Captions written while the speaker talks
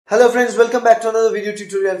Hello friends, welcome back to another video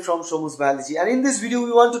tutorial from Shomu's Biology, and in this video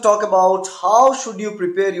we want to talk about how should you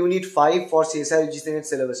prepare Unit 5 for CSIR NET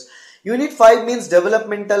syllabus. Unit 5 means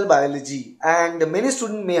Developmental Biology, and many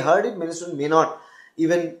students may heard it, many students may not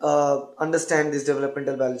even understand this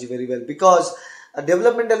Developmental Biology very well, because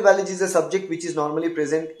Developmental Biology is a subject which is normally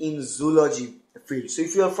present in zoology field. So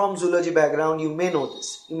if you are from zoology background, you may know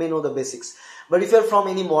this, you may know the basics. But if you are from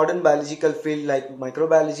any modern biological field like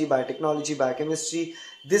microbiology, biotechnology, biochemistry,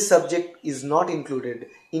 this subject is not included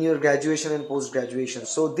in your graduation and post-graduation.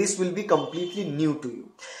 So this will be completely new to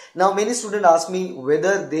you. Now many students ask me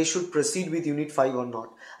whether they should proceed with Unit 5 or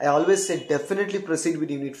not. I always say definitely proceed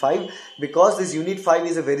with Unit 5, because this Unit 5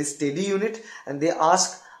 is a very steady unit, and they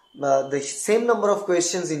ask the same number of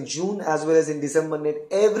questions in June as well as in December NET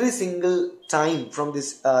every single time from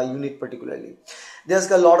this unit particularly. They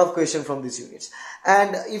ask a lot of questions from these units,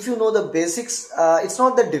 and if you know the basics, it's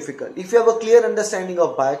not that difficult. If you have a clear understanding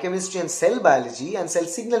of biochemistry and cell biology and cell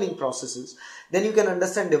signaling processes, then you can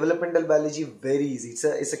understand developmental biology very easy.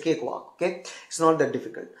 It's a cakewalk, okay? It's not that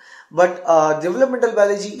difficult. But developmental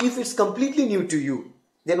biology, if it's completely new to you,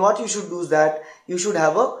 then what you should do is that you should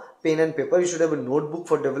have a pen and paper, you should have a notebook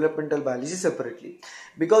for developmental biology separately,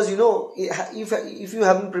 because you know, if you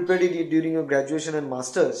haven't prepared it during your graduation and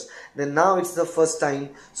masters, then now it's the first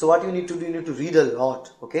time. So what you need to do, you need to read a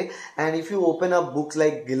lot, okay? And if you open up books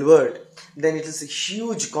like Gilbert, then it is a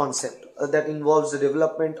huge concept that involves the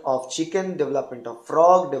development of chicken, development of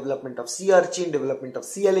frog, development of sea urchin, development of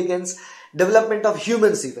C. elegans, development of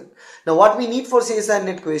humans even. Now what we need for CSIR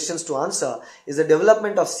NET questions to answer is the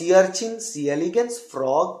development of sea urchin, C. elegans,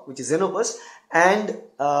 frog, which is xenopus, and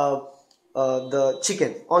the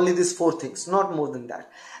chicken. Only these four things, not more than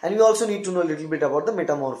that. And we also need to know a little bit about the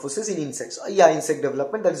metamorphosis in insects. Insect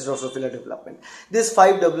development, that is Drosophila development. These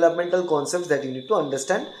 5 developmental concepts that you need to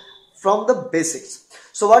understand from the basics.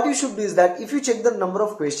 So what you should do is that if you check the number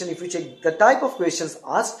of questions, if you check the type of questions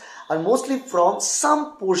asked, are mostly from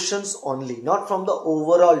some portions only, not from the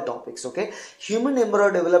overall topics, okay? Human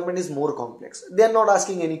embryo development is more complex. They are not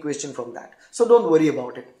asking any question from that. So don't worry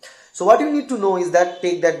about it. So what you need to know is that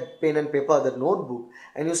take that pen and paper, the notebook,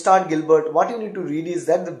 and you start Gilbert. What you need to read is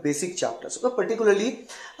that the basic chapters. So particularly,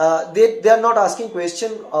 they are not asking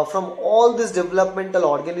question from all these developmental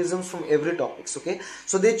organisms from every topics, okay?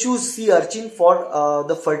 So they choose sea urchin for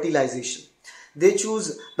the fertilization. They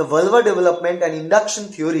choose the vulva development and induction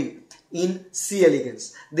theory in C.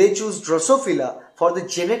 elegans. They choose Drosophila for the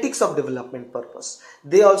genetics of development purpose.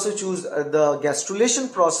 They also choose the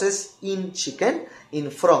gastrulation process in chicken, in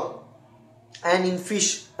frog, and in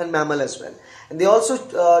fish and mammal as well. And they also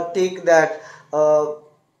take that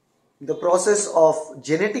the process of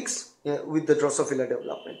genetics with the Drosophila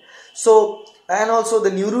development. So, and also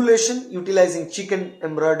the neurulation utilizing chicken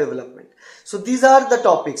embryo development. So these are the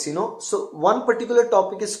topics, you know. So one particular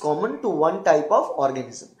topic is common to one type of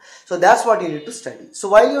organism. So that's what you need to study. So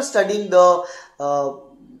while you're studying the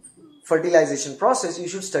fertilization process, you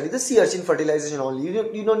should study the sea urchin fertilization only.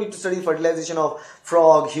 You don't need to study fertilization of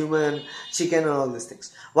frog, human, chicken and all these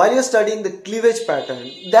things. While you're studying the cleavage pattern,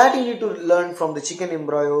 that you need to learn from the chicken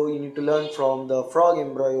embryo, you need to learn from the frog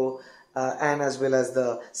embryo, and as well as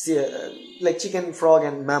the like chicken, frog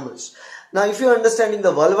and mammals. Now if you're understanding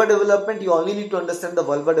the vulva development, you only need to understand the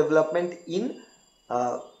vulva development in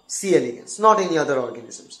C. elegans, not any other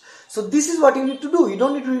organisms. So this is what you need to do. You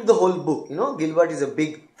don't need to read the whole book, you know. Gilbert is a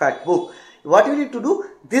big fat book. What you need to do,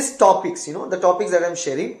 these topics, you know, the topics that I'm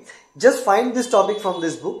sharing, just find this topic from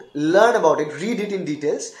this book, learn about it, read it in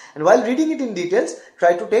details, and while reading it in details,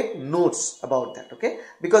 try to take notes about that, okay?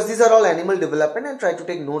 Because these are all animal development, and try to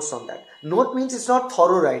take notes on that. Note means it's not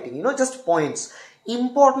thorough writing, you know, just points,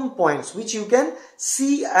 important points which you can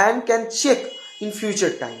see and can check in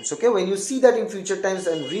future times, okay? When you see that in future times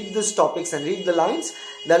and read these topics and read the lines,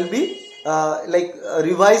 that'll be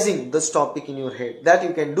revising this topic in your head. That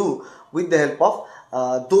you can do with the help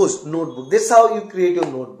of those notebook. This is how you create your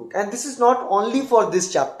notebook, and this is not only for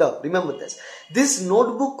this chapter. Remember this. This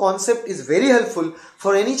notebook concept is very helpful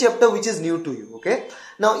for any chapter which is new to you, okay?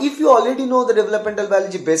 Now if you already know the developmental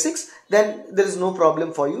biology basics, then there is no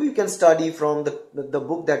problem for you. You can study from the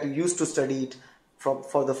book that you used to study it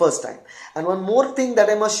for the first time. And one more thing that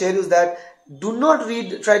I must share is that do not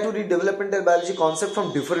try to read developmental biology concept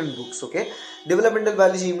from different books, okay? Developmental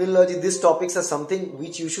biology, immunology, these topics are something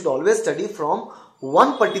which you should always study from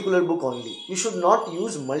one particular book only. You should not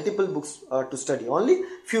use multiple books to study, only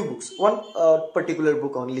few books, one particular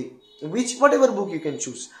book only. Whatever book you can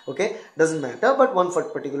choose, okay, doesn't matter, but one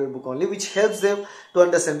particular book only, which helps them to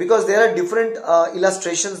understand, because there are different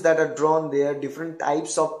illustrations that are drawn there, different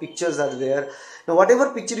types of pictures are there. Now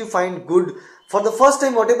whatever picture you find good For the first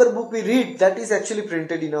time, whatever book we read, that is actually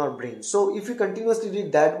printed in our brain. So if you continuously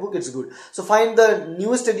read that book, it's good. So find the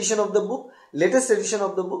newest edition of the book, latest edition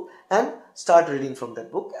of the book, and start reading from that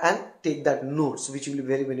book and take that notes, which will be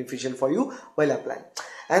very beneficial for you while applying.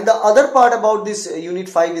 And the other part about this unit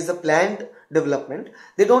 5 is the plant development.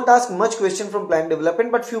 They don't ask much question from plant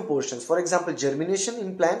development, but few portions. For example, germination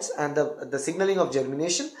in plants and the signaling of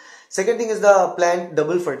germination. Second thing is the plant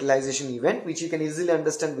double fertilization event, which you can easily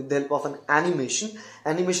understand with the help of an animation.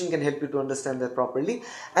 Animation can help you to understand that properly.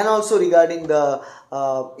 And also regarding the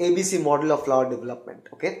ABC model of flower development.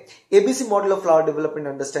 Okay, ABC model of flower development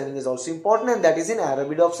understanding is also important, and that is in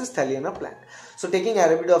Arabidopsis thaliana plant. So taking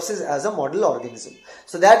Arabidopsis as a model organism.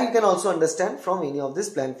 So that you can also understand from any of this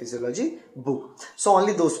plant physiology book. So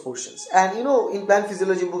only those portions. And you know, in plant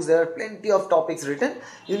physiology books there are plenty of topics written.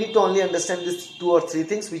 You need to only understand these 2 or 3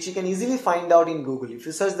 things, which you can easily find out in Google. If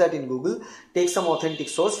you search that in Google, take some authentic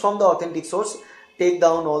source. From the authentic source, take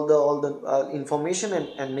down all the information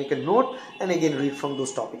and make a note, and again read from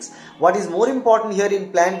those topics. What is more important here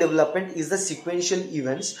in plant development is the sequential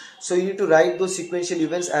events. So you need to write those sequential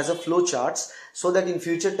events as a flow charts, so that in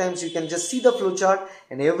future times you can just see the flow chart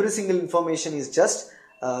and every single information is just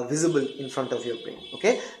visible in front of your brain.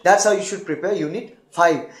 Okay, that's how you should prepare unit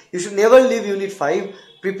 5. You should never leave unit 5.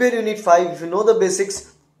 Prepare unit 5. If you know the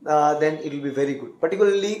basics, then it will be very good.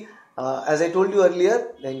 Particularly as I told you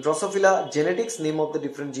earlier, in Drosophila genetics, name of the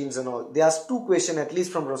different genes and all. They ask 2 questions at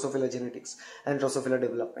least from Drosophila genetics and Drosophila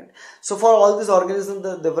development. So for all these organisms,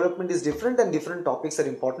 the development is different and different topics are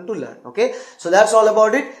important to learn. Okay, so that's all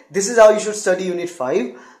about it. This is how you should study unit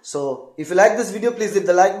 5. So if you like this video, please hit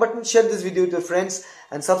the like button, share this video with your friends,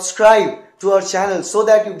 and subscribe to our channel so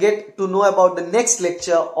that you get to know about the next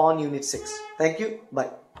lecture on unit 6. Thank you.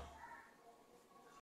 Bye.